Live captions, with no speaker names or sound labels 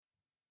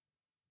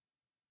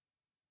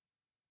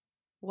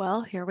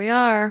Well, here we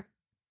are.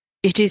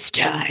 It is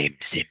time,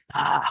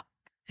 Simba.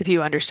 If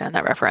you understand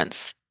that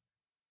reference,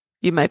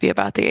 you might be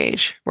about the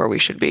age where we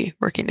should be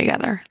working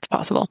together. It's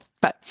possible.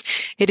 But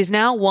it is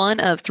now one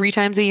of 3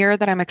 times a year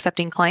that I'm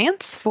accepting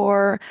clients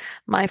for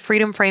my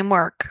freedom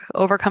framework,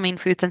 overcoming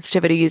food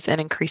sensitivities and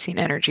increasing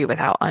energy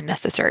without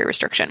unnecessary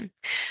restriction.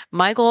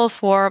 My goal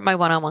for my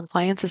one-on-one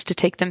clients is to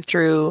take them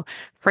through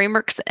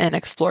frameworks and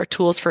explore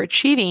tools for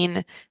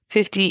achieving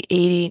 50,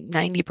 80,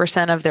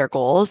 90% of their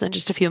goals in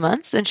just a few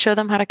months and show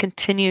them how to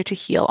continue to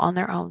heal on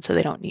their own so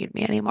they don't need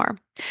me anymore.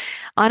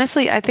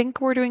 Honestly, I think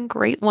we're doing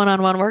great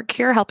one-on-one work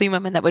here, helping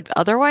women that would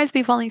otherwise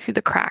be falling through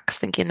the cracks,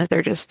 thinking that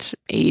they're just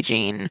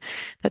aging,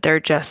 that they're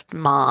just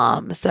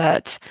moms,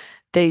 that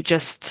they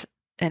just,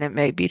 and it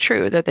may be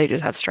true that they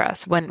just have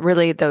stress, when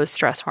really those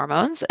stress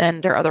hormones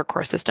and their other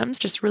core systems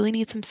just really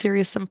need some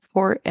serious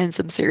support and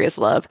some serious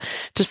love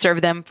to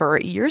serve them for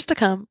years to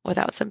come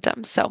without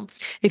symptoms. So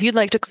if you'd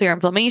like to clear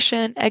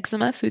inflammation,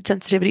 eczema, food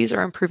sensitivities,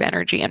 or improve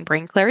energy and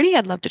brain clarity,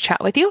 I'd love to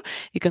chat with you.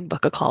 You can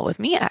book a call with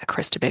me at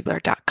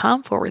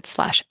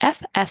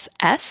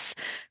kristabigler.com/FSS,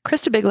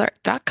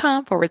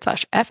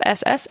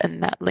 kristabigler.com/FSS,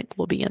 and that link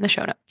will be in the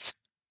show notes.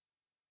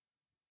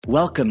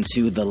 Welcome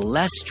to The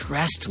Less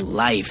Stressed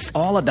Life,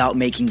 all about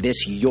making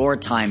this your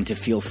time to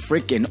feel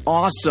freaking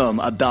awesome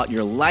about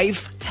your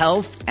life,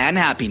 health, and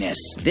happiness.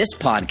 This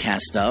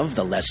podcast of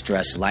The Less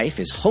Stressed Life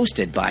is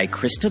hosted by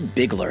Krista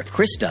Bigler.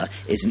 Krista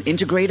is an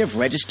integrative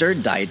registered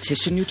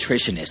dietitian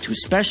nutritionist who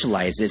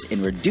specializes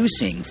in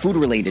reducing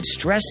food-related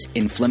stress,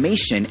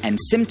 inflammation, and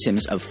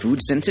symptoms of food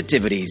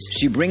sensitivities.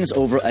 She brings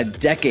over a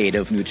decade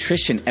of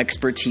nutrition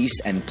expertise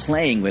and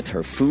playing with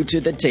her food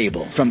to the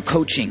table. From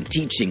coaching,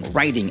 teaching,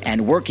 writing,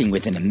 and working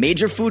within a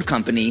major food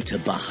company to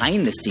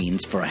behind the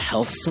scenes for a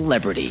health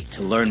celebrity.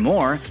 To learn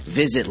more,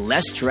 visit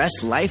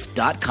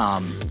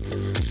lessstressedlife.com.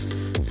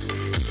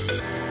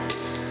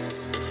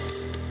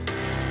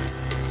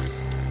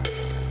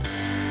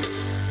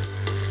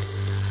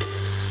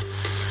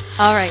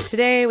 All right,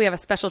 today we have a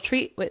special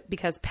treat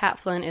because Pat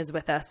Flynn is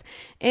with us.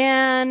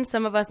 And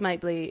some of us might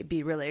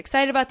be really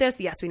excited about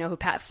this. Yes, we know who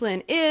Pat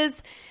Flynn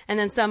is. And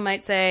then some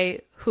might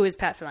say, who is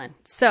Pat Flynn?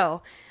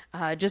 So,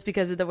 just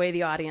because of the way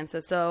the audience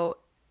is. So,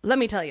 let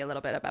me tell you a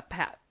little bit about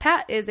Pat.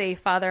 Pat is a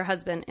father,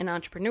 husband, and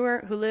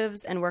entrepreneur who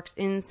lives and works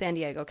in San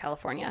Diego,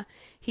 California.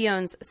 He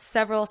owns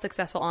several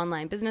successful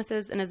online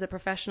businesses and is a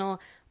professional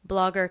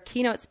blogger,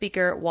 keynote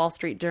speaker, Wall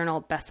Street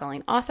Journal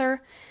bestselling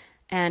author,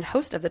 and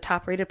host of the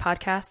top-rated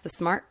podcast, the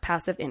Smart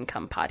Passive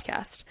Income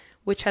Podcast,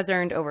 which has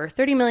earned over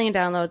 30 million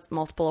downloads,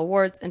 multiple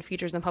awards, and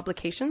features in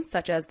publications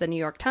such as the New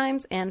York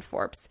Times and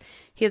Forbes.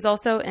 He is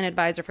also an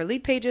advisor for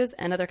Lead Pages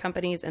and other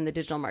companies in the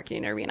digital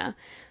marketing arena.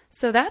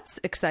 So that's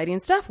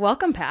exciting stuff.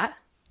 Welcome, Pat.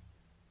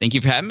 Thank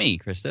you for having me,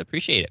 Krista.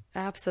 Appreciate it.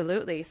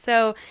 Absolutely.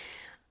 So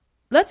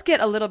let's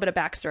get a little bit of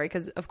backstory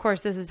because, of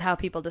course, this is how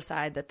people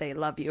decide that they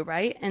love you,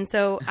 right? And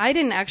so I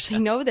didn't actually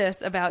know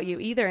this about you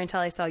either until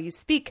I saw you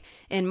speak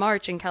in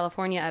March in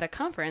California at a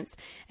conference.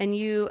 And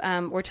you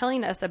were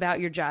telling us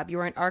about your job. You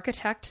were an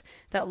architect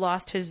that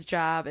lost his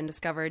job and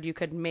discovered you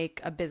could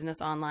make a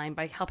business online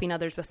by helping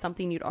others with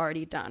something you'd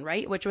already done,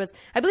 right? Which was,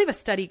 I believe, a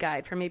study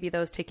guide for maybe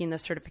those taking the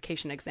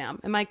certification exam.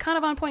 Am I kind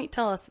of on point?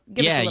 Give us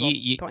a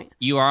little point.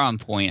 You are on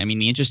point. I mean,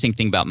 the interesting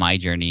thing about my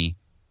journey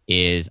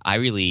is I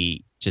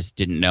really just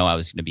didn't know I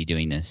was going to be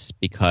doing this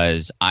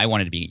because I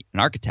wanted to be an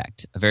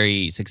architect, a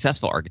very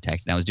successful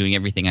architect, and I was doing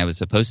everything I was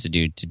supposed to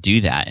do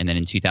that. And then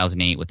in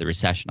 2008 with the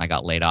recession, I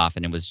got laid off,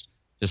 and it was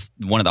just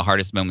one of the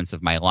hardest moments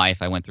of my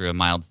life. I went through a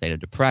mild state of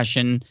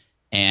depression,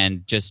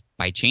 and just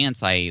by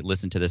chance, I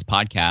listened to this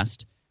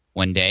podcast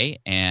one day,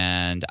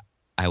 and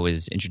I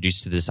was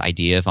introduced to this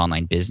idea of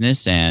online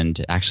business.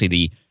 And actually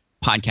the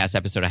podcast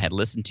episode I had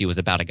listened to was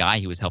about a guy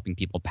who was helping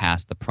people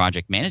pass the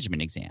project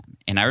management exam.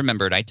 And I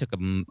remembered I took a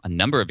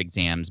number of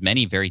exams,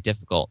 many very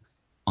difficult,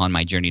 on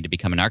my journey to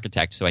become an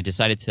architect. So I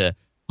decided to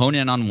hone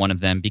in on one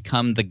of them,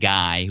 become the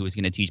guy who was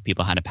going to teach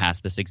people how to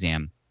pass this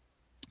exam.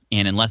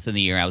 And in less than a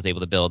year, I was able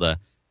to build a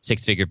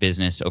 6-figure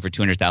business. Over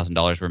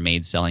 $200,000 were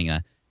made selling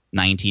a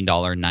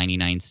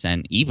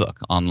 $19.99 ebook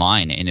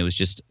online. And it was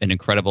just an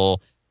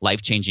incredible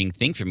life-changing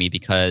thing for me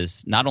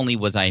because not only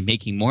was I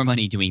making more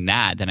money doing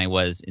that than I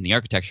was in the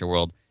architecture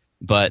world,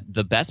 but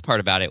the best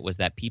part about it was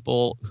that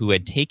people who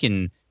had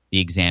taken the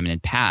exam and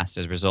had passed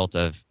as a result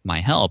of my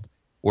help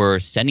were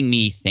sending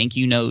me thank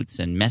you notes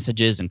and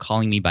messages and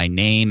calling me by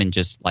name, and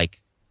just like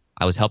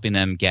I was helping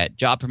them get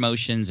job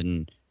promotions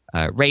and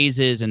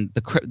raises. And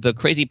the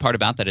crazy part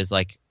about that is,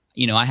 like,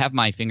 you know, I have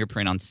my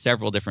fingerprint on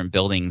several different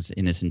buildings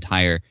in this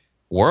entire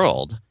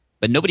world,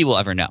 but nobody will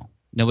ever know.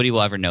 Nobody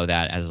will ever know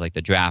that as like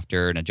the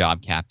drafter and a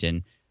job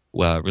captain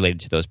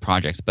related to those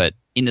projects. But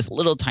in this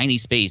little tiny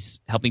space,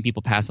 helping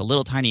people pass a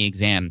little tiny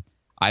exam,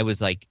 I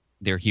was like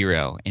their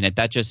hero. And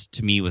that just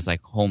to me was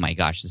like, oh my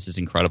gosh, this is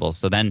incredible.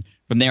 So then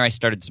from there, I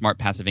started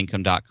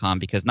smartpassiveincome.com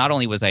because not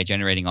only was I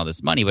generating all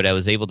this money, but I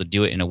was able to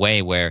do it in a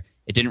way where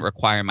it didn't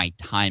require my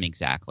time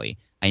exactly.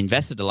 I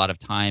invested a lot of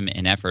time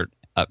and effort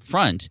up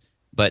front,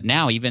 but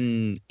now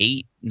even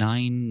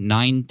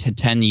 9 to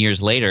 10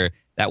 years later,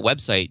 that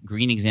website,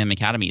 Green Exam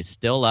Academy, is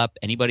still up.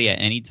 Anybody at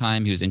any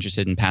time who's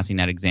interested in passing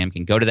that exam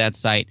can go to that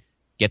site,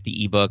 get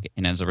the ebook,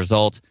 and as a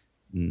result,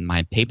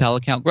 my PayPal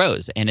account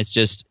grows. And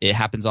it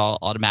happens all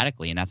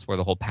automatically. And that's where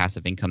the whole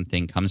passive income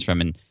thing comes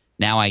from. And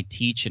now I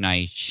teach and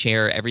I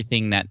share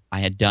everything that I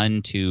had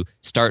done to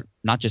start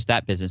not just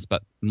that business,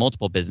 but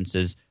multiple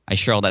businesses. I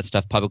share all that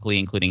stuff publicly,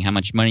 including how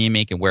much money you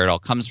make and where it all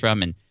comes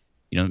from. And,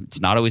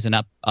 it's not always an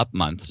up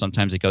month.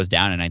 Sometimes it goes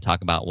down, and I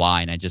talk about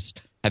why. And I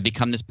just have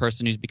become this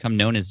person who's become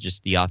known as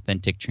just the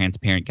authentic,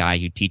 transparent guy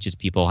who teaches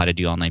people how to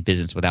do online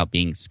business without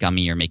being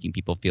scummy or making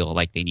people feel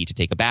like they need to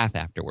take a bath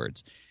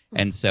afterwards.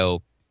 And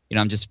so,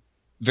 I'm just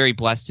very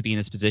blessed to be in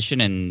this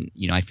position, and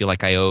I feel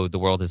like I owe the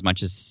world as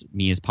much as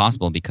me as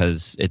possible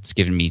because it's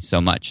given me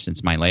so much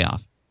since my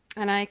layoff.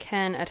 And I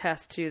can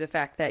attest to the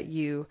fact that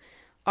you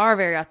are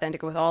very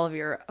authentic with all of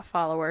your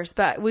followers,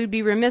 but we'd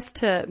be remiss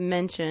to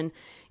mention,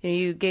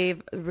 you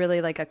gave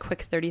really like a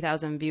quick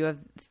 30,000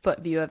 foot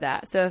view of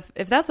that. So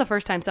if that's the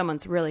first time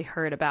someone's really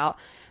heard about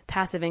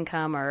passive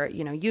income or,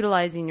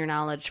 utilizing your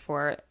knowledge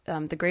for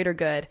the greater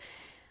good,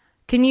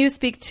 can you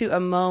speak to a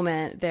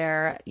moment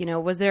there?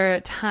 Was there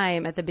a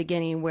time at the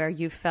beginning where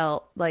you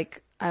felt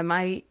like, am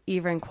I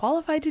even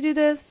qualified to do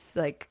this?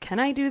 Like, can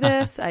I do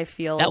this? I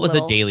feel that was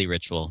a daily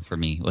ritual for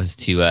me, was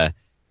to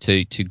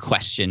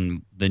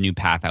question the new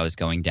path I was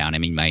going down. I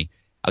mean, I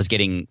was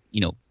getting,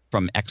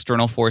 from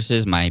external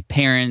forces, my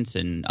parents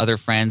and other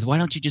friends, why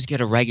don't you just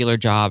get a regular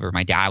job? Or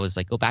my dad was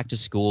like, go back to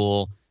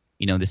school.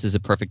 This is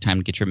a perfect time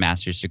to get your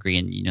master's degree.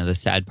 And, the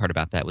sad part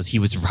about that was he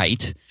was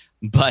right.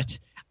 But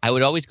I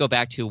would always go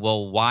back to,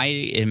 well, why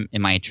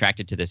am I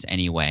attracted to this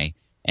anyway?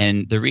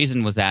 And the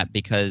reason was that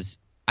because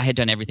I had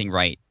done everything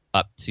right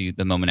up to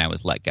the moment I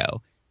was let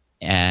go.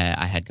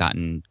 I had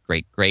gotten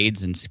great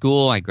grades in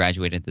school. I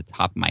graduated at the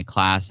top of my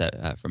class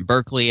from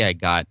Berkeley. I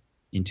got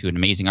into an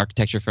amazing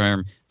architecture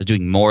firm. I was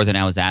doing more than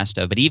I was asked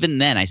of. But even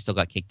then, I still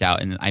got kicked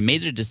out. And I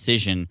made a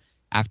decision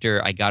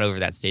after I got over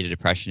that state of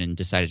depression and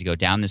decided to go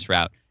down this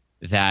route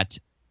that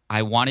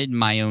I wanted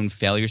my own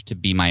failures to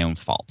be my own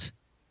fault.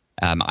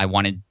 I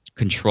wanted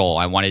control.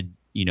 I wanted,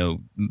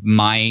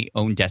 my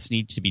own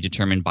destiny to be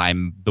determined by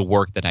the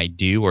work that I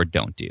do or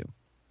don't do.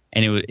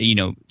 And it was,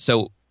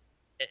 so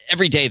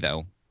every day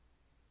though,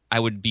 I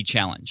would be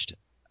challenged.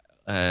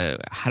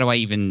 How do I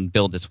even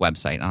build this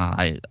website?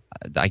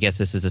 I guess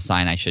this is a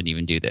sign I shouldn't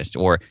even do this.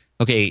 Or,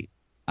 okay,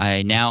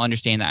 I now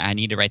understand that I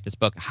need to write this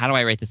book. How do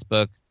I write this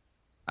book?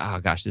 Oh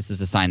gosh, this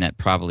is a sign that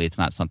probably it's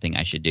not something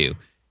I should do.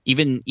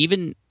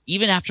 Even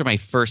after my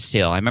first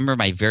sale, I remember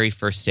my very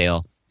first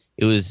sale.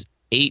 It was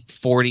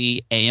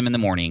 8:40 a.m. in the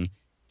morning,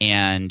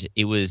 and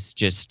it was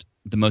just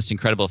the most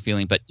incredible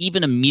feeling. But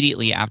even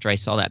immediately after I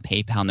saw that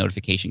PayPal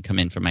notification come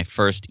in for my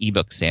first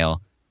ebook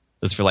sale,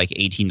 it was for like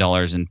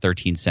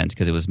 $18.13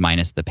 because it was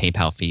minus the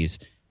PayPal fees.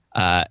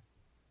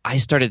 I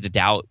started to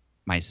doubt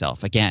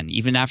myself again,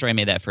 even after I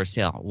made that first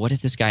sale. What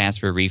if this guy asks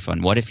for a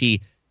refund? What if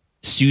he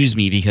sues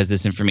me because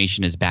this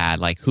information is bad?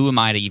 Like, who am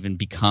I to even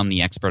become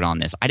the expert on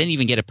this? I didn't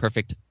even get a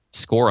perfect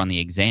score on the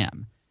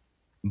exam,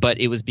 but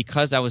it was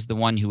because I was the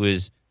one who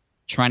was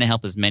trying to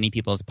help as many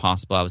people as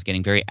possible. I was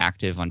getting very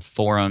active on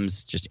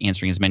forums, just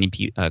answering as many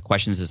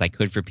questions as I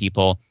could for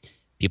people.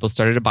 People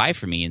started to buy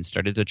from me and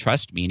started to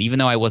trust me. And even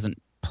though I wasn't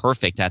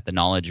perfect at the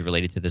knowledge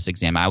related to this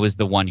exam, I was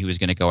the one who was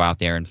going to go out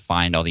there and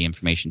find all the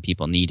information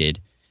people needed.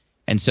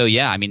 And so,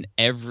 yeah, I mean,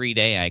 every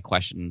day I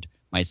questioned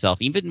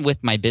myself. Even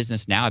with my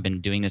business now, I've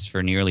been doing this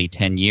for nearly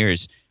 10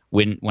 years.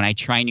 When I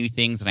try new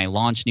things and I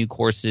launch new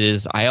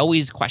courses, I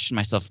always question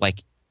myself,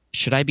 like,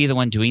 should I be the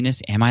one doing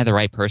this? Am I the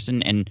right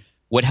person? And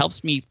what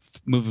helps me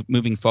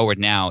moving forward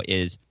now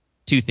is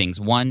two things.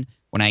 One,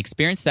 when I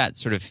experience that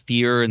sort of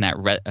fear and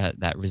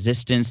that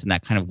resistance and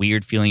that kind of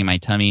weird feeling in my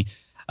tummy,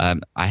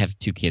 I have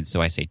two kids,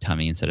 so I say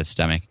tummy instead of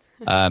stomach.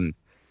 I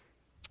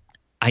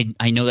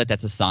know that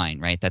that's a sign,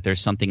 right? That there's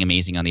something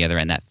amazing on the other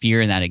end. That fear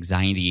and that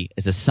anxiety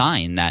is a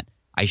sign that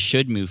I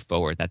should move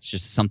forward. That's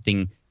just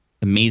something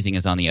amazing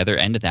is on the other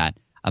end of that.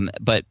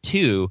 But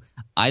two,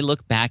 I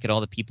look back at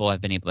all the people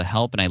I've been able to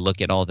help, and I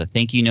look at all the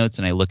thank you notes,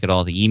 and I look at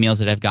all the emails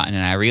that I've gotten,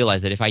 and I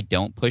realize that if I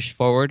don't push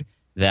forward,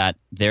 that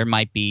there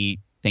might be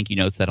thank you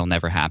notes that'll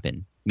never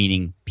happen,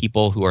 meaning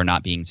people who are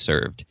not being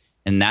served.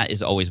 And that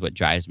is always what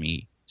drives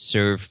me.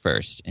 Serve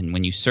first. And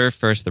when you serve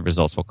first, the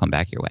results will come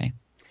back your way.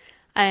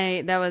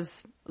 That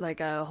was like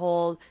a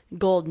whole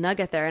gold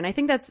nugget there. And I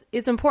think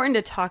it's important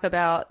to talk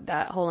about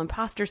that whole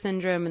imposter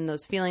syndrome and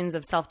those feelings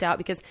of self-doubt,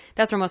 because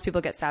that's where most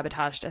people get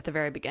sabotaged at the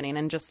very beginning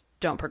and just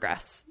don't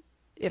progress.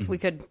 If we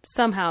could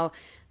somehow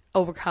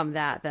overcome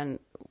that, then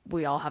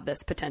we all have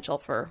this potential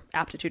for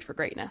aptitude for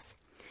greatness.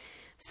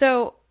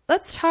 So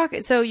let's talk.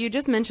 So you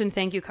just mentioned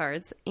thank you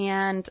cards,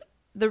 and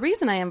the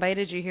reason I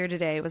invited you here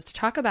today was to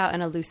talk about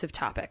an elusive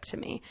topic to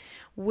me,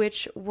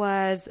 which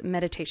was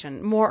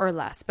meditation, more or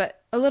less,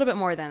 but a little bit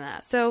more than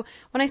that. So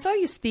when I saw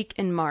you speak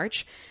in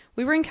March,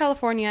 we were in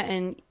California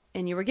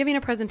and you were giving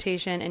a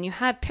presentation and you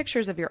had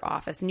pictures of your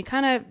office and you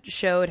kind of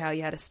showed how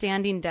you had a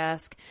standing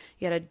desk,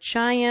 you had a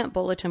giant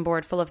bulletin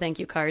board full of thank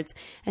you cards,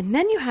 and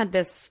then you had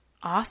this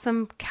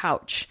awesome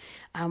couch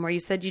where you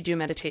said you do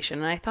meditation.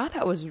 And I thought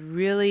that was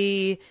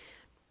really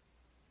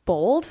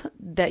bold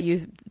that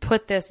you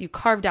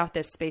carved out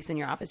this space in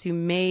your office. You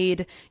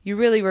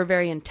really were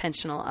very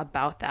intentional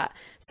about that.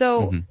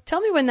 So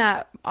tell me when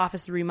that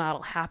office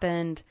remodel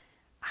happened,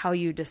 how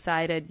you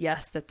decided,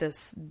 yes, that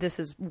this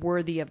is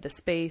worthy of the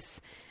space,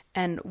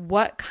 and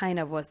what kind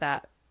of was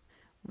that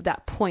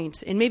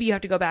point. And maybe you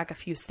have to go back a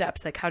few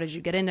steps. Like, how did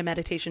you get into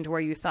meditation to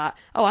where you thought,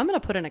 oh, I'm going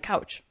to put in a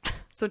couch?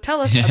 So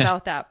tell us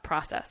about that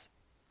process.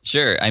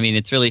 Sure. I mean,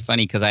 it's really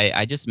funny because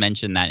I just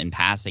mentioned that in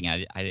passing.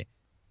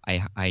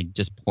 I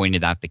just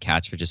pointed out the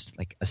couch for just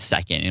like a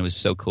second. And it was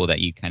so cool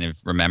that you kind of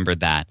remembered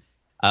that.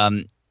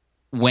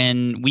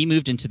 When we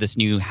moved into this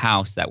new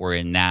house that we're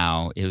in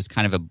now, it was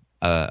kind of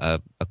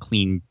a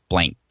clean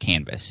blank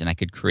canvas, and I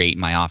could create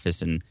my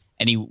office in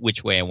any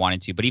which way I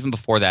wanted to. But even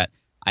before that,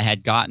 I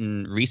had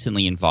gotten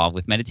recently involved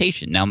with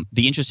meditation. Now,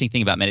 the interesting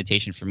thing about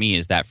meditation for me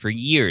is that for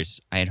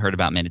years I had heard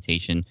about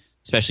meditation,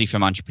 especially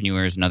from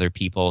entrepreneurs and other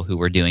people who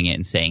were doing it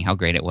and saying how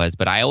great it was.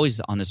 But I always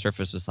on the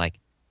surface was like,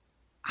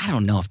 I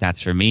don't know if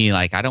that's for me.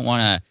 Like, I don't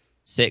want to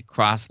sit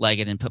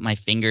cross-legged and put my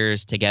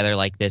fingers together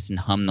like this and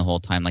hum the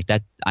whole time. Like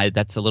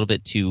that's a little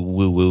bit too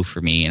woo-woo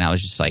for me. And I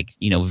was just like,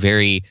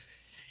 very,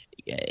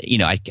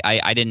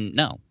 I didn't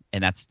know.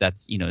 And that's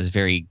is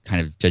very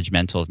kind of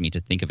judgmental of me to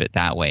think of it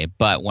that way.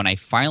 But when I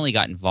finally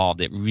got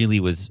involved, it really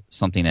was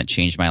something that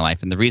changed my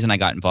life. And the reason I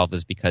got involved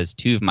was because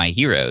two of my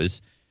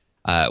heroes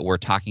were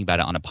talking about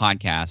it on a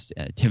podcast.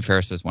 Tim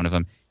Ferriss was one of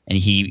them. And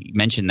he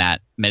mentioned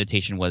that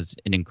meditation was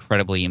an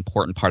incredibly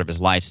important part of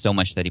his life, so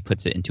much that he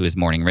puts it into his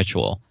morning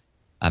ritual.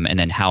 And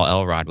then Hal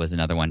Elrod was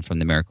another one from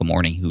the Miracle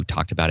Morning who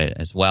talked about it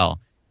as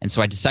well. And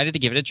so I decided to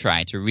give it a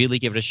try, to really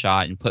give it a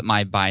shot and put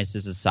my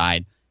biases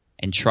aside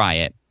and try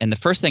it. And the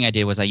first thing I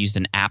did was I used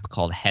an app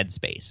called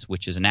Headspace,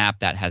 which is an app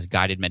that has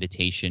guided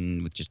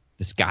meditation with just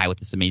this guy with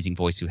this amazing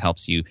voice who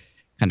helps you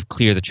kind of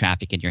clear the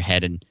traffic in your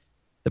head. And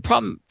the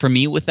problem for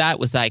me with that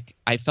was like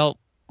I felt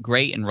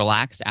great and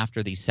relaxed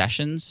after these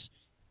sessions,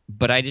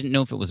 but I didn't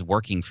know if it was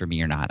working for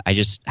me or not. I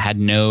just had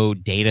no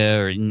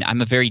data, or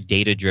I'm a very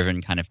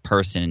data-driven kind of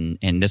person,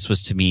 and this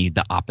was to me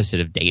the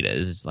opposite of data.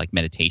 It's like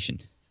meditation.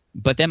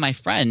 But then my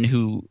friend,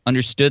 who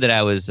understood that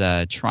I was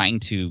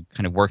trying to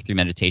kind of work through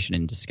meditation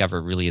and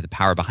discover really the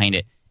power behind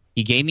it,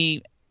 he gave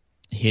me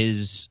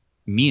his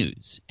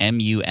Muse,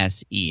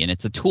 M-U-S-E, and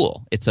it's a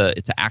tool. It's an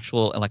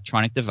actual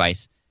electronic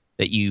device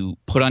that you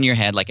put on your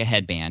head like a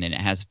headband, and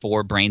it has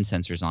 4 brain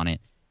sensors on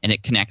it, and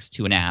it connects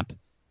to an app.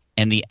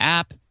 And the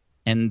app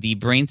and the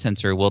brain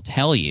sensor will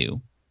tell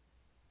you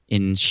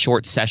in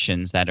short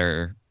sessions that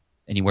are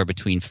anywhere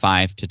between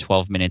 5 to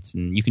 12 minutes,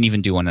 and you can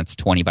even do one that's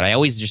 20. But I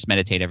always just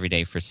meditate every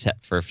day for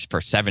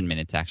 7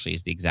 minutes. Actually,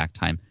 is the exact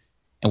time.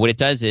 And what it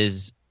does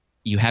is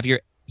you have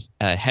your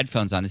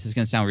headphones on. This is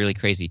going to sound really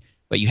crazy,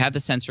 but you have the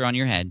sensor on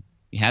your head,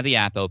 you have the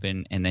app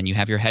open, and then you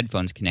have your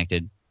headphones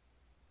connected,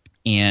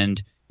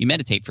 and you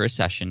meditate for a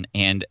session.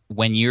 And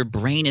when your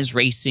brain is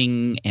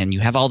racing and you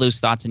have all those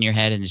thoughts in your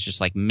head and it's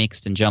just like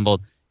mixed and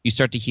jumbled, you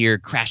start to hear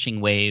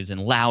crashing waves and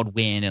loud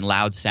wind and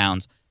loud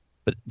sounds.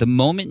 But the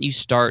moment you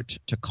start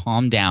to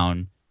calm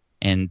down,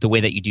 and the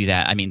way that you do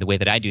that, the way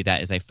that I do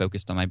that is I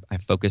focus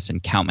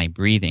and count my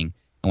breathing.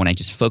 And when I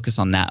just focus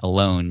on that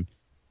alone,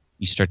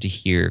 you start to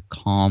hear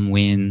calm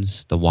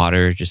winds, the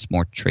water just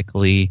more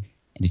trickly,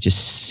 and it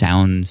just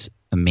sounds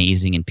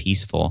amazing and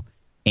peaceful.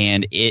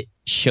 And it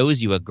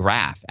shows you a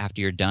graph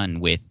after you're done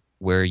with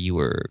where you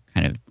were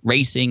kind of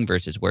racing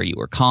versus where you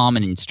were calm,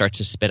 and it starts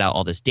to spit out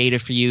all this data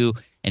for you.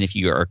 And if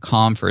you are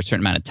calm for a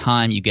certain amount of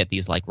time, you get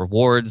these like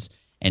rewards.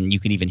 And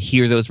you can even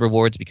hear those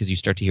rewards because you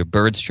start to hear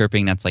birds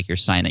chirping. That's like your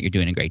sign that you're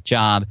doing a great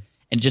job.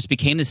 And it just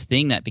became this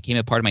thing that became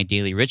a part of my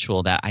daily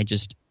ritual that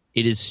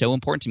it is so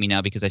important to me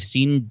now because I've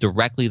seen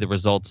directly the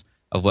results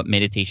of what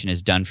meditation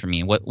has done for me.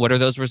 And what are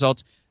those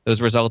results?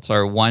 Those results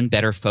are, 1,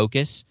 better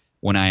focus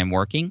when I am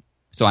working.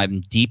 So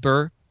I'm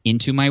deeper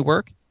into my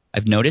work,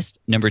 I've noticed.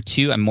 Number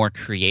 2, I'm more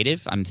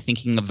creative. I'm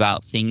thinking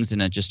about things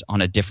just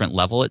on a different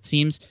level, it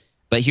seems.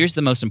 But here's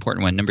the most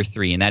important one, number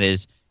 3, and that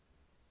is,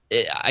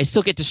 I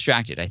still get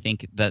distracted. I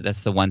think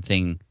that's the one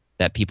thing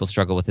that people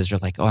struggle with is they're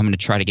like, oh, I'm going to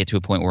try to get to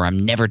a point where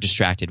I'm never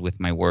distracted with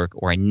my work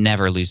or I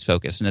never lose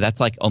focus. And that's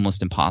like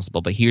almost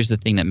impossible. But here's the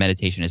thing that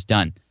meditation has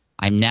done.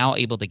 I'm now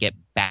able to get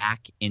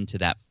back into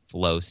that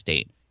flow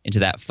state, into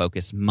that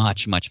focus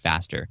much, much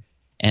faster.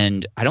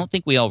 And I don't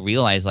think we all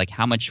realize like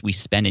how much we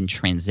spend in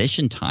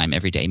transition time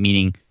every day,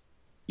 meaning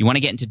you want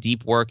to get into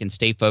deep work and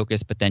stay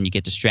focused, but then you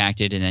get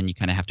distracted and then you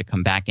kind of have to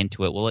come back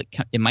into it. Well,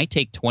 it might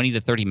take 20 to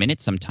 30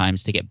 minutes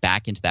sometimes to get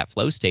back into that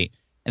flow state.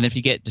 And then if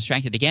you get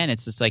distracted again,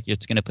 it's just like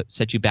it's going to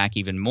set you back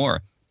even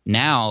more.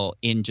 Now,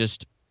 in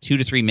just 2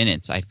 to 3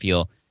 minutes, I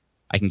feel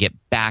I can get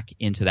back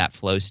into that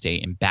flow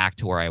state and back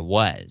to where I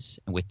was.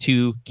 And with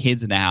 2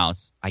 kids in the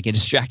house, I get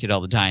distracted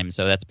all the time.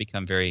 So that's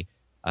become very,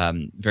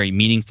 very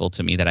meaningful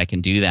to me that I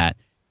can do that.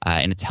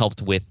 And it's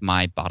helped with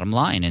my bottom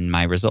line and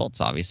my results,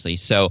 obviously.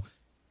 So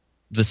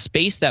the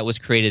space that was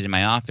created in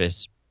my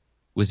office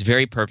was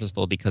very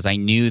purposeful because I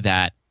knew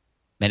that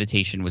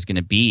meditation was going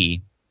to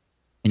be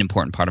an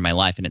important part of my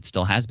life, and it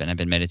still has been. I've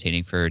been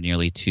meditating for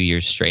nearly 2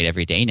 years straight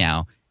every day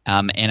now.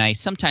 And I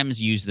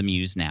sometimes use the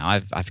Muse now.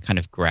 I've kind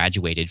of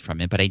graduated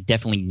from it, but I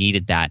definitely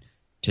needed that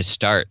to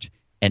start.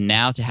 And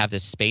now to have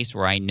this space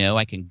where I know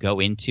I can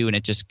go into, and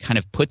it just kind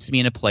of puts me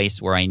in a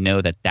place where I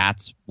know that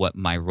that's what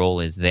my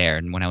role is there.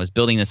 And when I was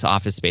building this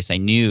office space, I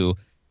knew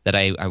that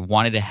I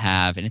wanted to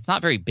have, and it's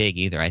not very big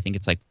either. I think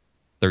it's like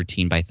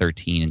 13 by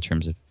 13 in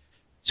terms of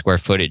square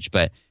footage,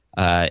 but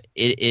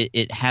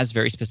it has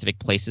very specific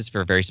places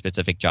for very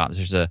specific jobs.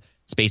 There's a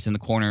space in the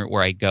corner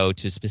where I go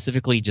to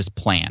specifically just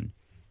plan,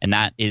 and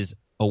that is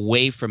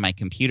away from my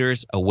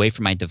computers, away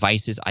from my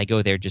devices. I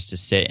go there just to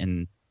sit,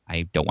 and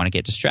I don't want to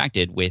get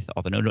distracted with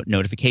all the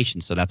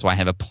notifications. So that's why I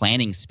have a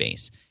planning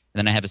space. And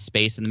then I have a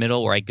space in the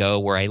middle where I go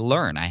where I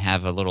learn. I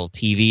have a little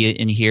TV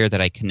in here that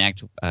I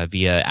connect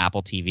via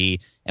Apple TV.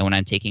 And when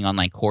I'm taking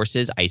online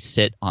courses, I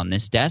sit on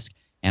this desk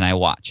and I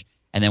watch.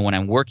 And then when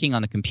I'm working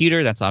on the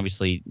computer, that's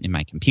obviously in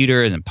my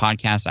computer, and then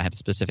podcasts, I have a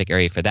specific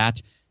area for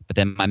that. But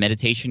then my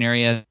meditation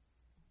area,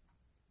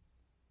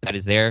 that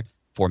is there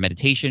for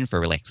meditation, for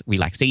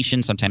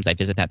relaxation. Sometimes I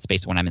visit that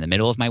space when I'm in the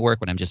middle of my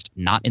work, when I'm just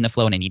not in the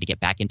flow and I need to get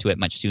back into it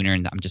much sooner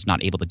and I'm just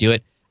not able to do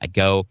it. I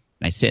go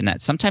and I sit in that.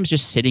 Sometimes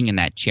just sitting in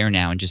that chair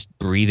now and just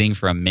breathing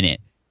for a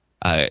minute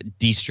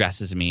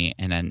de-stresses me,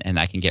 and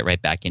I can get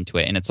right back into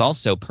it. And it's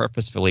also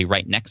purposefully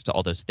right next to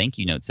all those thank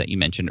you notes that you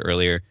mentioned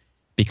earlier,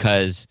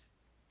 because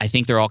I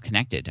think they're all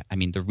connected. I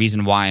mean, the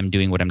reason why I'm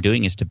doing what I'm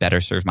doing is to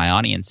better serve my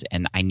audience,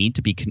 and I need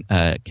to be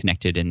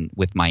connected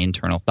with my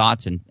internal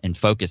thoughts and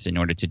focus in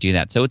order to do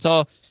that. So it's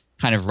all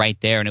kind of right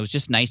there, and it was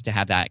just nice to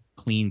have that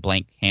clean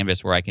blank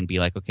canvas where I can be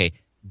like, okay,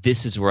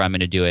 this is where I'm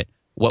going to do it.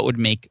 What would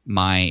make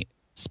my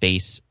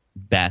space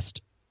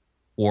best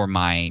for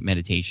my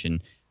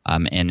meditation?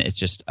 And it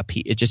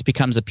just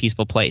becomes a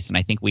peaceful place, and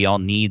I think we all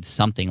need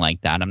something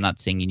like that. I'm not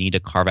saying you need to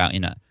carve out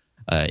in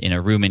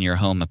a room in your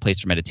home a place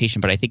for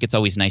meditation, but I think it's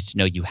always nice to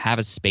know you have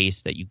a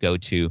space that you go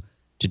to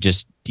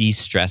just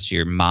de-stress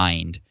your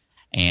mind,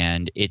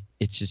 and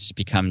it's just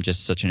become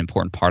just such an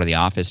important part of the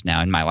office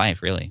now in my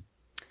life, really.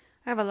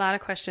 I have a lot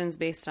of questions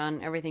based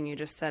on everything you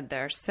just said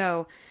there.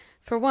 So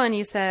for one,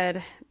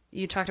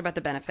 you talked about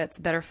the benefits,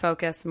 better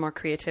focus, more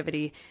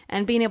creativity,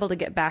 and being able to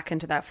get back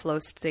into that flow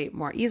state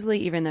more easily,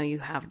 even though you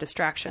have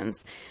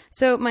distractions.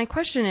 So my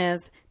question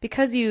is,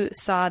 because you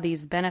saw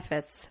these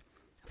benefits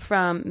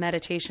from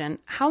meditation,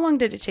 how long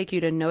did it take you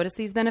to notice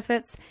these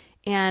benefits?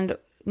 And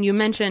you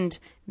mentioned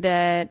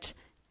that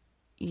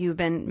you've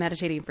been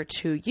meditating for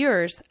 2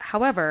 years.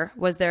 However,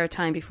 was there a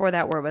time before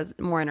that where it was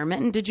more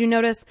intermittent? Did you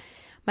notice?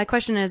 My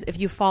question is, if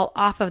you fall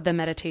off of the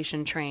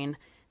meditation train,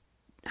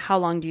 how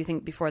long do you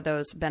think before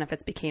those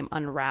benefits became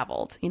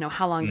unraveled?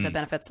 How long did the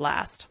benefits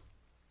last?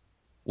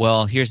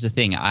 Well, here's the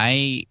thing.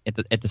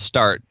 At the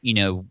start,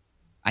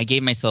 I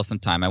gave myself some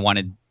time. I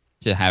wanted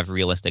to have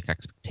realistic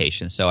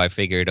expectations. So I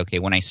figured, okay,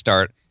 when I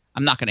start,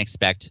 I'm not going to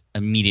expect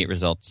immediate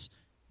results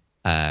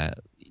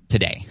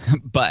today,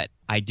 but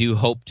I do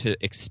hope to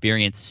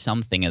experience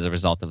something as a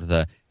result of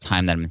the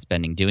time that I'm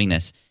spending doing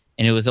this.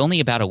 And it was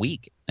only about a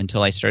week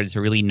until I started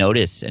to really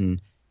notice.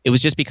 And it was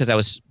just because I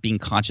was being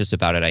conscious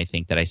about it, I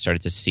think, that I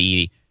started to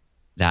see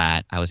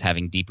that I was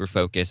having deeper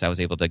focus. I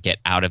was able to get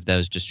out of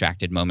those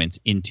distracted moments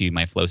into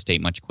my flow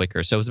state much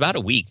quicker. So it was about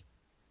a week.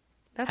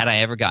 Had I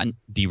ever gotten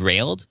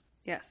derailed?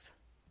 Yes.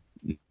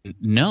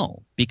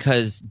 No,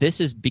 because this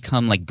has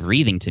become like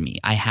breathing to me.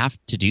 I have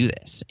to do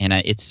this. And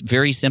it's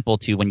very simple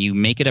to, when you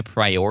make it a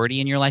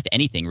priority in your life,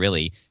 anything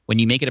really, when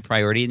you make it a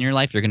priority in your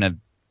life, you're going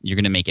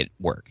to make it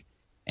work.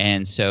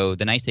 And so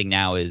the nice thing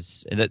now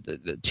is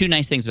the two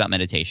nice things about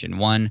meditation.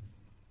 One,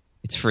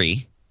 it's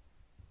free.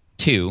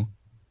 Two,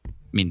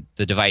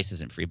 the device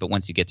isn't free, but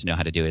once you get to know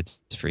how to do it,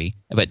 it's free.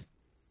 But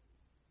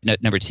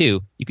number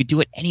two, you could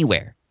do it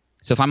anywhere.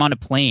 So if I'm on a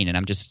plane and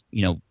I'm just,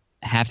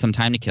 have some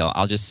time to kill,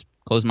 I'll just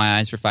close my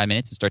eyes for 5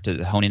 minutes and start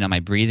to hone in on my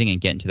breathing and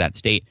get into that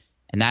state.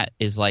 And that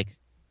is like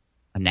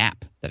a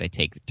nap that I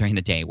take during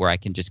the day where I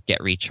can just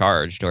get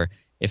recharged. Or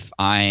if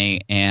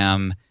I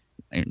am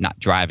not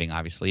driving,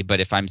 obviously,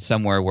 but if I'm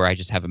somewhere where I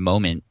just have a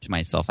moment to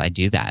myself, I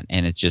do that.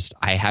 And it's just,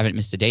 I haven't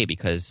missed a day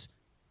because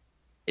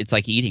it's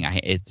like eating.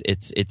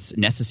 It's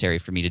necessary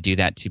for me to do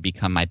that to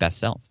become my best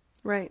self.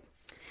 Right.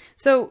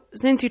 So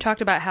since you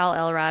talked about Hal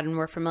Elrod and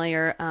we're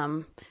familiar,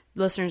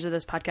 listeners of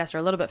this podcast are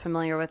a little bit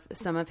familiar with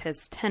some of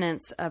his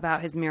tenets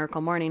about his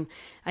miracle morning.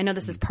 I know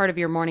this is part of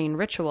your morning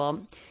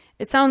ritual.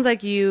 It sounds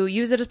like you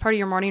use it as part of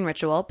your morning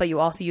ritual, but you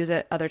also use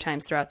it other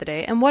times throughout the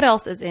day. And what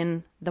else is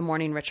in the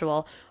morning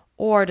ritual?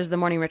 Or does the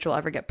morning ritual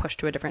ever get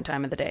pushed to a different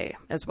time of the day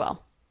as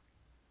well?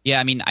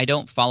 Yeah, I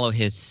don't follow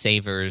his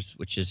SAVERS,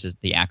 which is just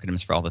the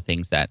acronyms for all the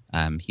things that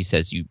he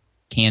says you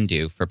can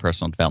do for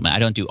personal development. I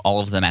don't do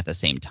all of them at the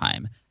same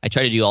time. I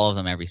try to do all of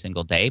them every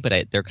single day,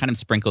 but they're kind of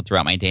sprinkled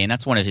throughout my day. And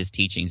that's one of his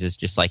teachings, is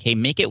just like, hey,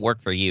 make it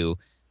work for you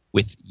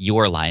with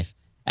your life.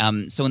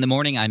 So in the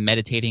morning, I'm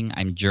meditating,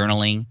 I'm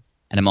journaling,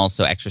 and I'm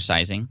also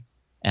exercising.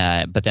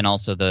 But then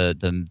also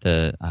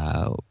the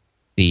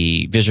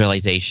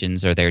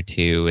visualizations are there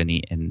too,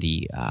 and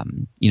the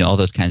all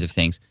those kinds of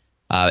things.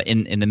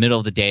 In the middle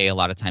of the day, a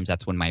lot of times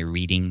that's when my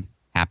reading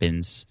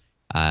happens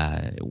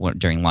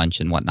during lunch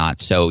and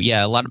whatnot. So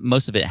yeah,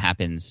 most of it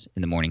happens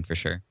in the morning for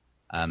sure.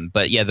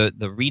 But yeah,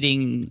 the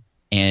reading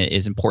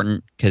is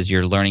important because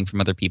you're learning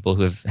from other people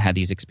who have had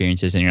these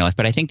experiences in your life.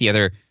 But I think the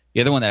other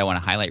one that I want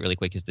to highlight really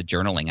quick is the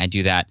journaling. I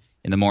do that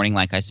in the morning,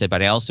 like I said,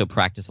 but I also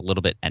practice a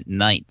little bit at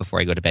night before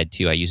I go to bed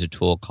too. I use a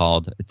tool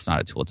called, it's not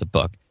a tool, it's a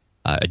book,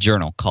 a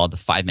journal called the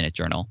 5-Minute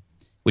Journal,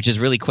 which is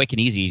really quick and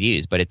easy to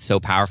use, but it's so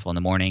powerful. In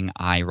the morning,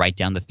 I write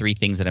down the 3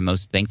 things that I'm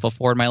most thankful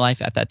for in my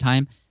life at that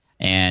time,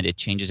 and it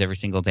changes every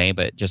single day.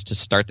 But just to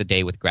start the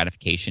day with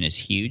gratification is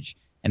huge.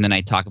 And then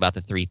I talk about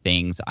the 3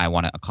 things I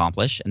want to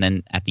accomplish. And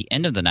then at the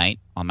end of the night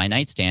on my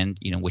nightstand,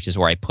 which is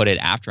where I put it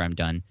after I'm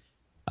done,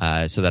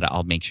 so that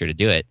I'll make sure to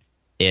do it.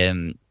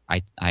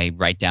 I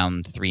write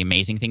down 3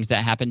 amazing things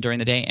that happened during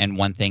the day and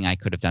 1 thing I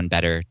could have done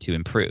better to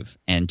improve.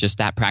 And just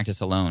that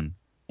practice alone,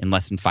 in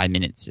less than 5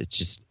 minutes, it's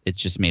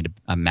just made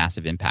a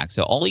massive impact.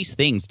 So all these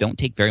things don't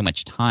take very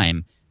much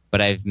time,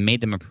 but I've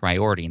made them a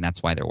priority, and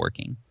that's why they're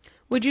working.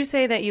 Would you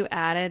say that you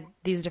added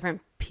these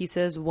different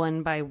pieces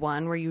one by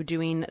one? Were you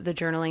doing the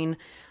journaling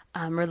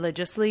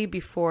religiously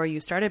before you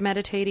started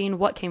meditating?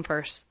 What came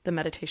first, the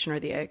meditation or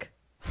the egg?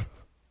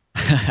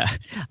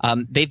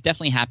 They've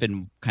definitely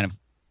happened kind of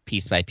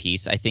piece by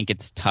piece. I think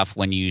it's tough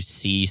when you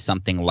see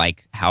something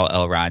like Hal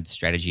Elrod's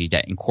strategy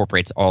that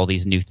incorporates all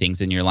these new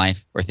things in your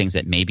life, or things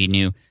that may be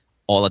new,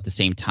 all at the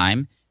same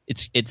time.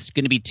 It's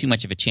going to be too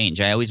much of a change.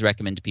 I always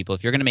recommend to people,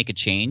 if you're going to make a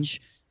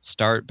change,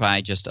 start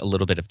by just a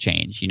little bit of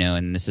change,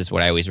 and this is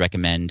what I always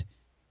recommend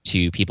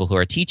to people who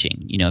are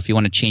teaching. If you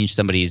want to change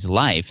somebody's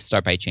life,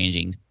 start by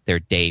changing their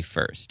day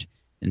first.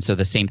 And so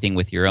the same thing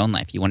with your own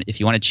life. If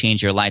you want to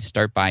change your life,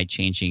 start by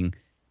changing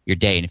your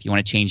day. And if you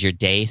want to change your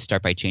day,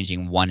 start by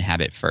changing 1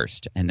 habit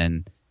first, and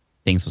then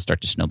things will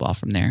start to snowball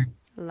from there.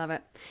 Love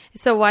it.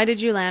 So why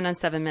did you land on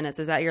 7 minutes?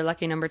 Is that your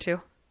lucky number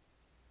 2?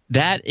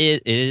 That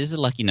is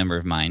a lucky number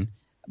of mine,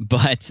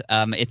 but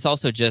it's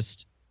also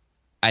just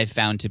I've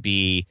found to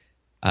be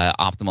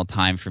optimal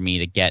time for me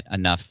to get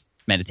enough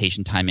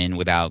meditation time in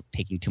without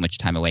taking too much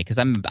time away, because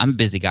I'm a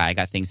busy guy. I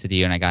got things to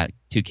do, and I got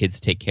 2 kids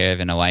to take care of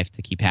and a wife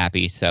to keep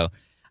happy. So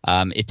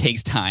it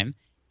takes time,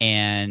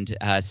 and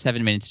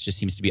 7 minutes just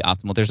seems to be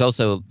optimal. There's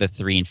also the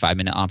 3 and 5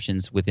 minute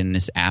options within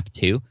this app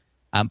too,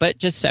 but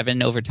just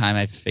 7 over time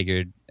I've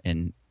figured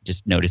and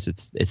just noticed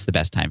it's the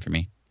best time for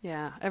me.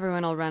 Yeah,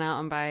 everyone will run out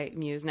and buy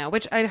Muse now,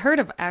 which I'd heard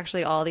of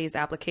actually all these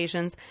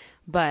applications,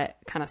 but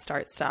kind of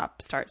start,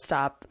 stop.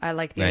 I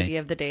like the idea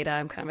of the data.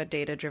 I'm kind of a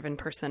data-driven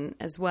person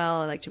as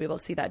well. I like to be able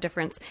to see that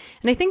difference.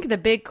 And I think the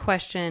big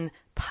question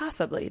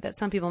possibly that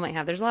some people might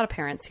have, there's a lot of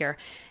parents here,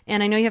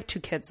 and I know you have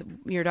 2 kids.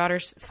 Your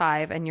daughter's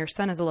 5 and your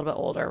son is a little bit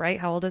older, right?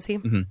 How old is he?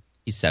 Mm-hmm.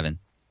 He's 7.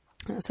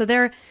 So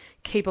they're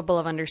capable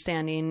of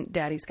understanding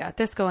daddy's got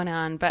this going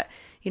on. But,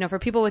 for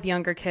people with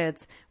younger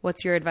kids,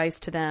 what's your advice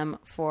to them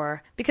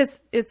because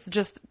it's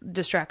just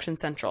distraction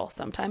central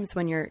sometimes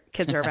when your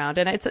kids are around,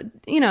 and it's,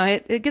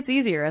 it gets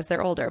easier as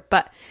they're older.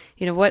 But,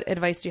 what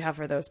advice do you have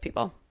for those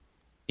people?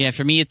 Yeah,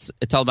 for me, it's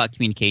all about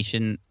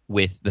communication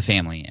with the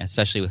family,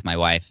 especially with my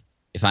wife.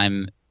 If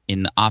I'm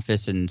in the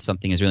office and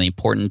something is really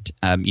important,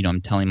 I'm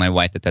telling my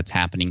wife that that's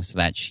happening so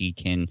that she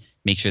can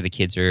make sure the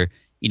kids are,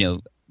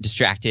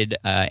 distracted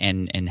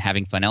and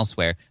having fun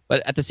elsewhere.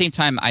 But at the same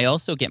time, I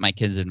also get my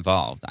kids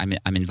involved.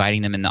 I'm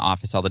inviting them in the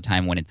office all the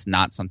time when it's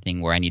not something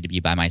where I need to be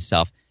by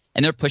myself.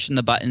 And they're pushing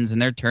the buttons and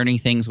they're turning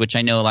things, which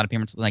I know a lot of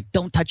parents are like,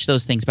 don't touch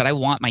those things. But I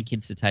want my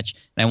kids to touch,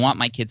 and I want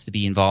my kids to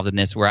be involved in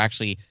this. We're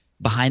actually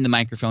behind the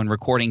microphone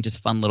recording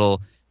just fun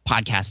little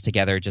podcasts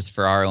together just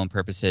for our own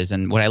purposes.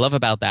 And what I love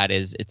about that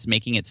is it's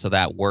making it so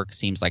that work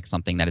seems like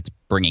something that it's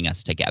bringing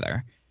us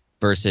together,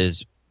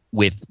 versus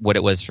with what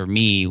it was for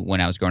me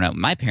when I was growing up.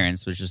 My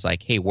parents was just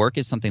like, hey, work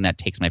is something that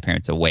takes my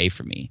parents away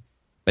from me.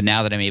 But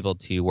now that I'm able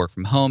to work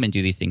from home and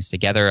do these things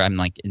together, I'm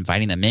like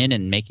inviting them in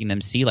and making them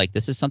see like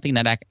this is something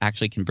that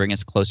actually can bring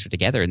us closer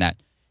together, and that,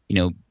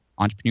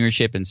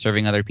 entrepreneurship and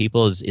serving other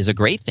people is a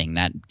great thing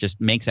that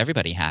just makes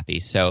everybody happy.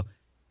 So,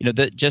 and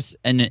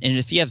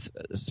if you have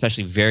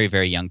especially very,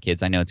 very young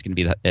kids, I know it's going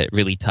to be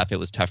really tough. It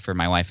was tough for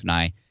my wife and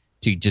I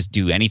to just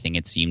do anything,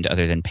 it seemed,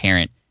 other than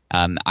parent.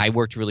 I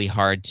worked really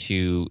hard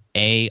to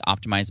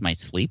optimize my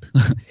sleep,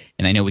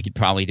 and I know we could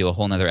probably do a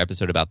whole nother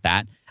episode about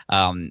that.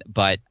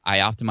 But I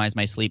optimized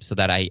my sleep so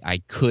that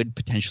I could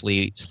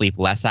potentially sleep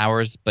less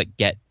hours, but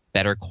get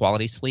better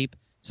quality sleep.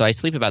 So I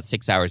sleep about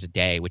 6 hours a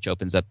day, which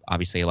opens up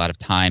obviously a lot of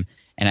time.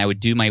 And I would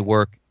do my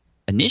work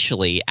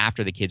initially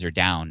after the kids are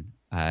down.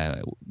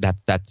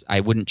 That's I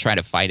wouldn't try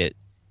to fight it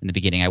in the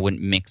beginning. I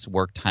wouldn't mix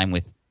work time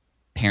with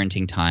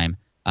parenting time.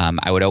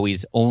 I would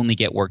always only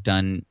get work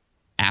done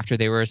after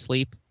they were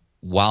asleep,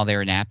 while they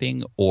were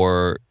napping,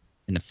 or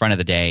in the front of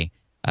the day,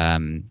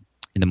 in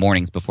the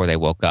mornings before they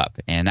woke up.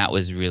 And that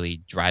was really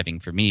driving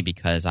for me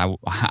because I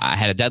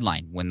had a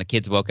deadline. When the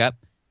kids woke up,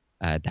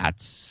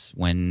 that's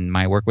when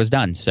my work was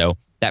done. So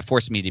that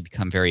forced me to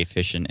become very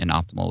efficient and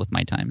optimal with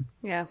my time.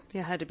 Yeah,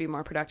 you had to be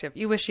more productive.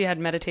 You wish you had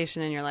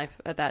meditation in your life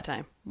at that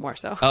time, more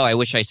so. Oh, I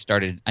wish I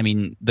started. I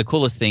mean, the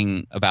coolest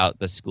thing about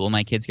the school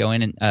my kids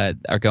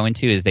are going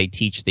to is they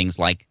teach things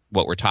like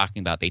what we're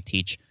talking about. They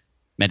teach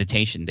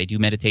meditation. They do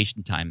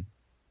meditation time.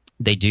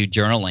 They do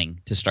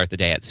journaling to start the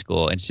day at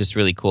school. It's just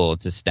really cool.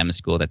 It's a STEM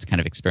school that's kind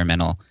of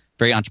experimental,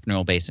 very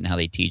entrepreneurial based in how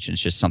they teach. And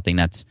it's just something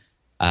that's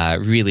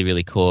really,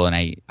 really cool. And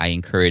I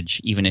encourage,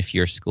 even if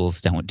your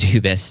schools don't do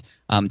this,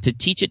 to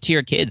teach it to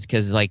your kids,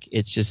 because like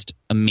it's just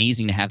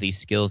amazing to have these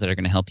skills that are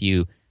going to help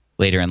you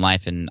later in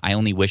life. And I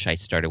only wish I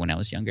started when I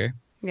was younger.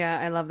 Yeah,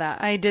 I love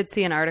that. I did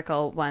see an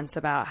article once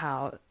about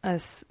how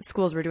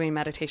schools were doing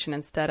meditation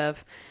instead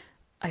of,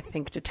 I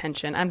think,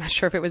 detention. I'm not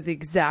sure if it was the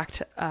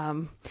exact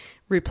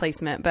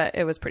replacement, but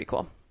it was pretty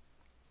cool.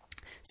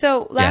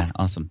 So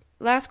awesome.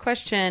 Last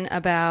question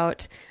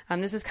about,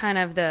 this is kind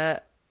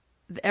of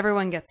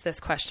everyone gets this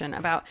question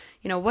about,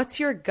 what's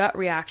your gut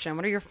reaction?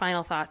 What are your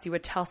final thoughts you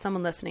would tell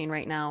someone listening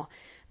right now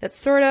that's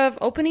sort of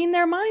opening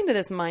their mind to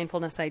this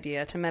mindfulness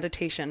idea, to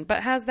meditation,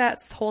 but has that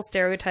whole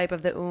stereotype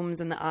of the ums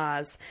and the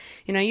ahs?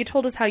 You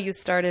told us how you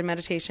started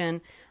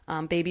meditation,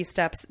 baby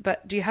steps,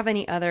 but do you have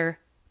any other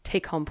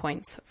take-home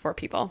points for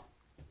people?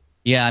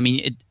 Yeah, I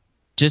mean,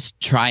 just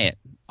try it.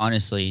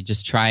 Honestly,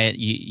 just try it.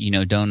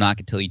 You don't knock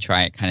it till you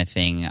try it, kind of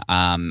thing.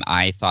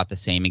 I thought the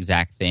same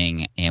exact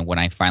thing, and when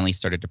I finally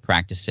started to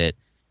practice it,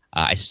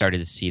 I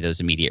started to see those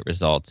immediate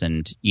results.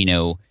 And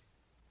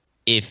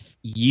if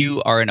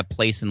you are in a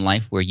place in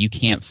life where you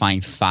can't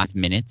find 5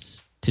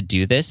 minutes to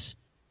do this,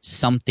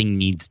 something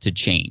needs to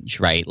change,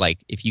 right? Like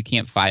if you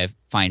can't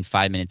find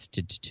 5 minutes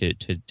to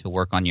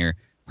work on your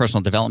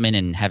personal development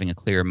and having a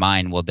clearer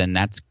mind, well, then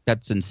that's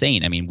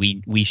insane. I mean,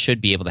 we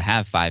should be able to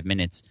have 5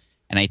 minutes.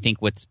 And I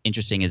think what's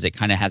interesting is it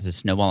kind of has a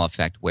snowball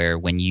effect where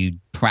when you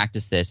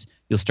practice this,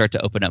 you'll start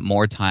to open up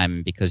more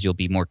time because you'll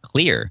be more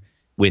clear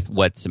with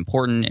what's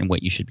important and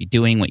what you should be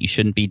doing, what you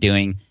shouldn't be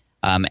doing,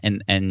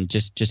 and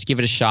just give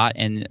it a shot.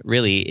 And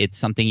really, it's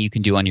something you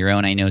can do on your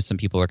own. I know some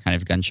people are kind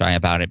of gun shy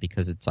about it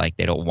because it's like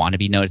they don't want to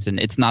be noticed. And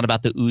it's not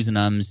about the oohs and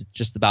ums. It's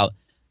just about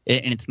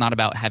and it's not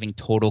about having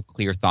total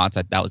clear thoughts.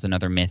 That was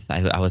another myth.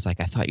 I was like,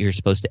 I thought you were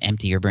supposed to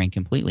empty your brain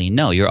completely.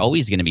 No, you're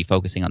always going to be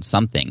focusing on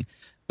something.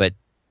 But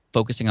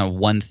focusing on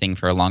one thing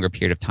for a longer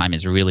period of time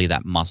is really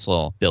that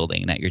muscle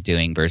building that you're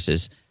doing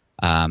versus,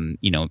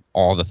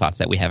 all the thoughts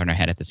that we have in our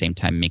head at the same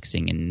time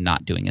mixing and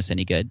not doing us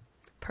any good.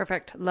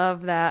 Perfect.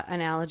 Love that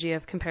analogy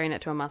of comparing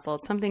it to a muscle.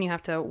 It's something you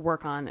have to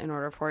work on in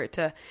order for it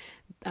to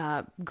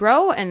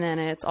grow. And then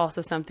it's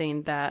also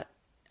something that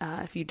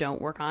if you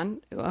don't work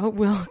on,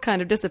 will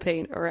kind of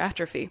dissipate or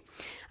atrophy.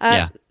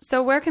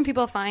 So where can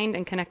people find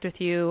and connect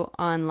with you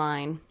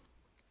online?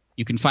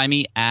 You can find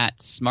me at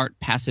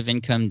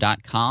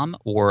smartpassiveincome.com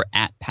or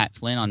at Pat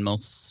Flynn on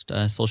most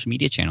social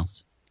media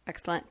channels.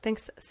 Excellent.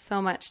 Thanks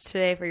so much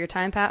today for your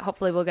time, Pat.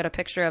 Hopefully we'll get a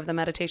picture of the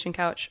meditation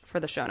couch for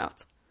the show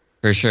notes.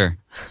 For sure.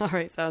 All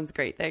right. Sounds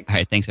great. Thanks. All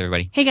right. Thanks,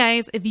 everybody. Hey,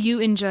 guys, if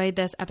you enjoyed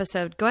this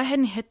episode, go ahead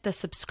and hit the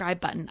subscribe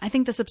button. I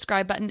think the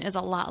subscribe button is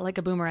a lot like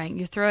a boomerang.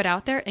 You throw it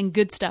out there and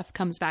good stuff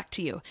comes back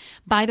to you.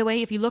 By the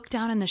way, if you look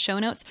down in the show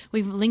notes,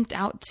 we've linked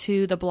out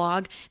to the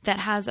blog that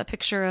has a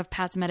picture of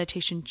Pat's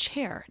meditation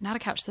chair, not a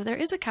couch. So there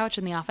is a couch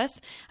in the office.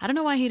 I don't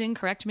know why he didn't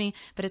correct me,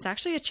 but it's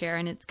actually a chair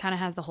and it kind of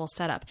has the whole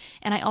setup.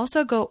 And I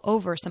also go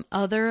over some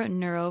other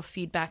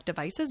neurofeedback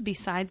devices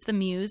besides the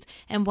Muse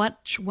and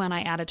which one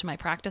I added to my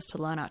practice to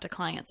loan out to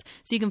clients.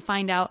 So you can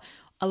find out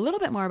a little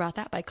bit more about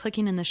that by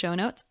clicking in the show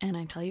notes, and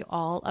I tell you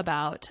all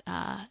about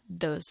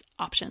those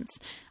options.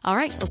 All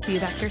right, we'll see you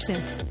back here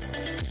soon.